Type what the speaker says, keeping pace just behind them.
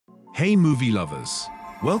Hey movie lovers,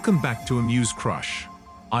 welcome back to Amuse Crush.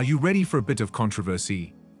 Are you ready for a bit of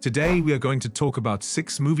controversy? Today we are going to talk about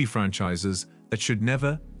 6 movie franchises that should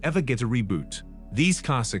never, ever get a reboot. These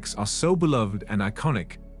classics are so beloved and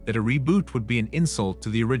iconic that a reboot would be an insult to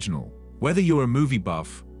the original. Whether you're a movie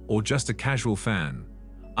buff or just a casual fan,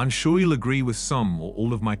 I'm sure you'll agree with some or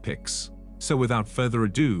all of my picks. So without further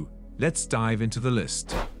ado, let's dive into the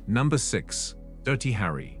list. Number 6. Dirty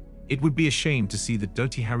Harry. It would be a shame to see the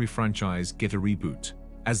Dirty Harry franchise get a reboot,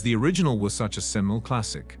 as the original was such a seminal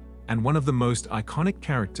classic and one of the most iconic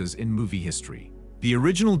characters in movie history. The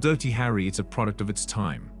original Dirty Harry is a product of its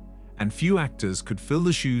time, and few actors could fill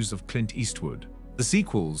the shoes of Clint Eastwood. The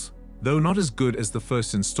sequels, though not as good as the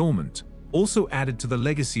first installment, also added to the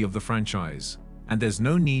legacy of the franchise, and there's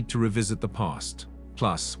no need to revisit the past.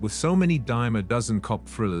 Plus, with so many dime-a-dozen cop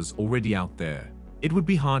thrillers already out there, it would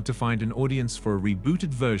be hard to find an audience for a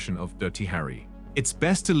rebooted version of Dirty Harry. It's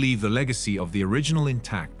best to leave the legacy of the original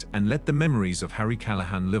intact and let the memories of Harry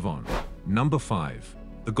Callahan live on. Number 5.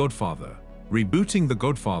 The Godfather. Rebooting The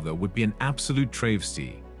Godfather would be an absolute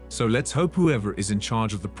travesty, so let's hope whoever is in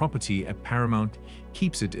charge of the property at Paramount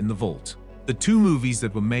keeps it in the vault. The 2 movies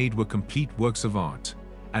that were made were complete works of art,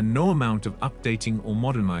 and no amount of updating or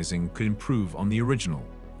modernizing could improve on the original.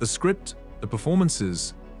 The script, the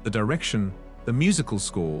performances, the direction, the musical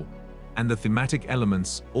score, and the thematic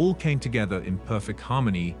elements all came together in perfect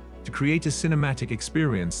harmony to create a cinematic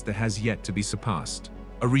experience that has yet to be surpassed.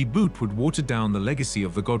 A reboot would water down the legacy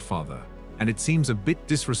of The Godfather, and it seems a bit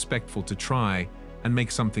disrespectful to try and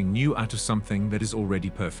make something new out of something that is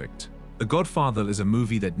already perfect. The Godfather is a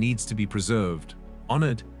movie that needs to be preserved,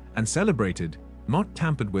 honored, and celebrated, not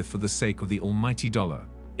tampered with for the sake of the almighty dollar.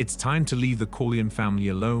 It's time to leave the Corleone family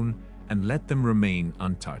alone and let them remain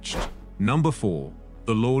untouched. Number 4.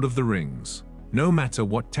 The Lord of the Rings. No matter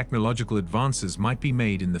what technological advances might be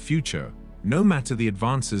made in the future, no matter the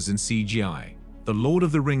advances in CGI, the Lord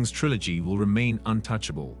of the Rings trilogy will remain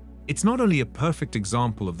untouchable. It's not only a perfect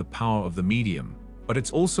example of the power of the medium, but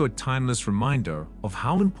it's also a timeless reminder of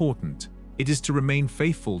how important it is to remain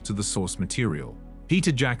faithful to the source material.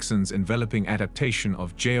 Peter Jackson's enveloping adaptation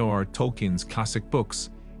of J.R.R. Tolkien's classic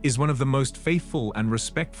books is one of the most faithful and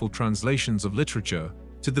respectful translations of literature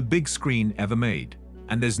to the big screen ever made,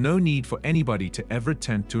 and there's no need for anybody to ever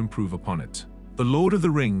attempt to improve upon it. The Lord of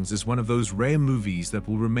the Rings is one of those rare movies that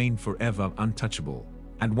will remain forever untouchable,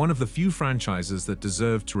 and one of the few franchises that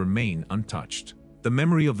deserve to remain untouched. The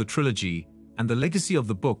memory of the trilogy and the legacy of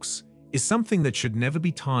the books is something that should never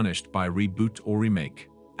be tarnished by a reboot or remake,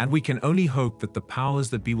 and we can only hope that the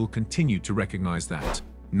powers that be will continue to recognize that.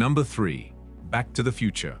 Number 3. Back to the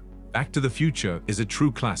Future. Back to the Future is a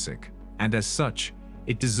true classic, and as such,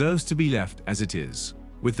 it deserves to be left as it is,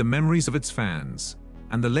 with the memories of its fans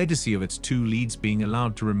and the legacy of its 2 leads being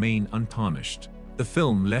allowed to remain untarnished. The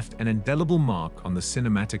film left an indelible mark on the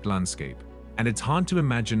cinematic landscape, and it's hard to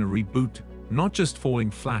imagine a reboot not just falling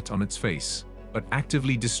flat on its face, but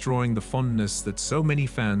actively destroying the fondness that so many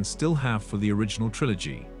fans still have for the original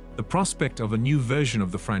trilogy. The prospect of a new version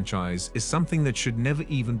of the franchise is something that should never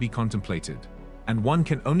even be contemplated, and one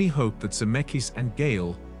can only hope that Zemeckis and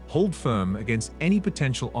Gale hold firm against any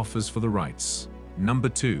potential offers for the rights. Number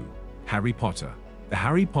 2. Harry Potter. The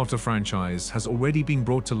Harry Potter franchise has already been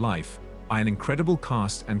brought to life by an incredible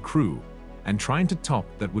cast and crew, and trying to top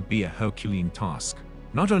that would be a Herculean task.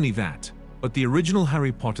 Not only that, but the original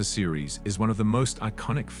Harry Potter series is one of the most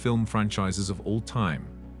iconic film franchises of all time,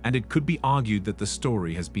 and it could be argued that the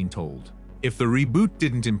story has been told. If the reboot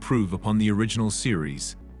didn't improve upon the original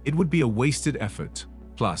series, it would be a wasted effort.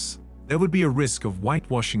 Plus, there would be a risk of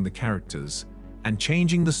whitewashing the characters and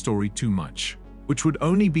changing the story too much, which would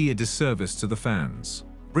only be a disservice to the fans.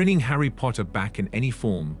 Bringing Harry Potter back in any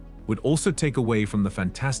form would also take away from the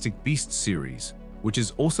Fantastic Beasts series, which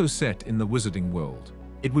is also set in the wizarding world.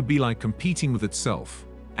 It would be like competing with itself,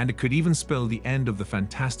 and it could even spell the end of the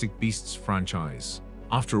Fantastic Beasts franchise.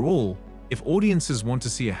 After all, if audiences want to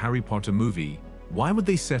see a Harry Potter movie, why would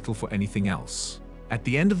they settle for anything else? At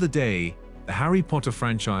the end of the day, the Harry Potter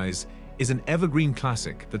franchise is an evergreen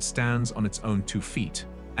classic that stands on its own 2 feet,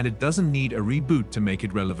 and it doesn't need a reboot to make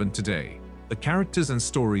it relevant today. The characters and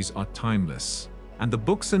stories are timeless, and the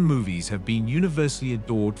books and movies have been universally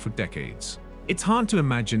adored for decades. It's hard to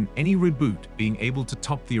imagine any reboot being able to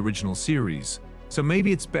top the original series, so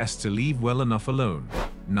maybe it's best to leave well enough alone.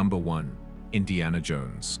 Number 1. Indiana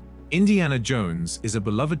Jones. Indiana Jones is a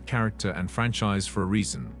beloved character and franchise for a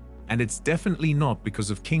reason, and it's definitely not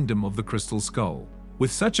because of Kingdom of the Crystal Skull.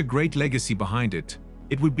 With such a great legacy behind it,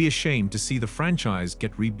 it would be a shame to see the franchise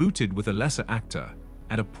get rebooted with a lesser actor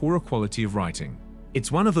and a poorer quality of writing.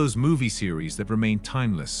 It's one of those movie series that remain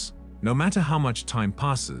timeless, no matter how much time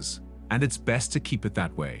passes, and it's best to keep it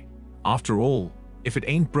that way. After all, if it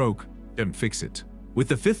ain't broke, don't fix it. With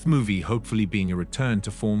the fifth movie hopefully being a return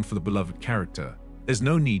to form for the beloved character, there's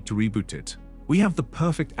no need to reboot it. We have the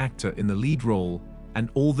perfect actor in the lead role and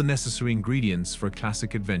all the necessary ingredients for a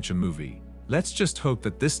classic adventure movie. Let's just hope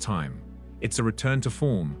that this time, it's a return to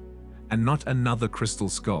form and not another Crystal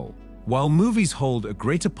Skull. While movies hold a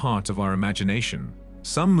greater part of our imagination,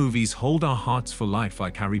 some movies hold our hearts for life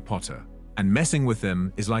like Harry Potter, and messing with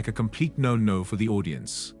them is like a complete no-no for the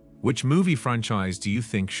audience. Which movie franchise do you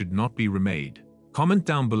think should not be remade? Comment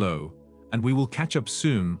down below, and we will catch up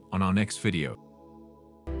soon on our next video.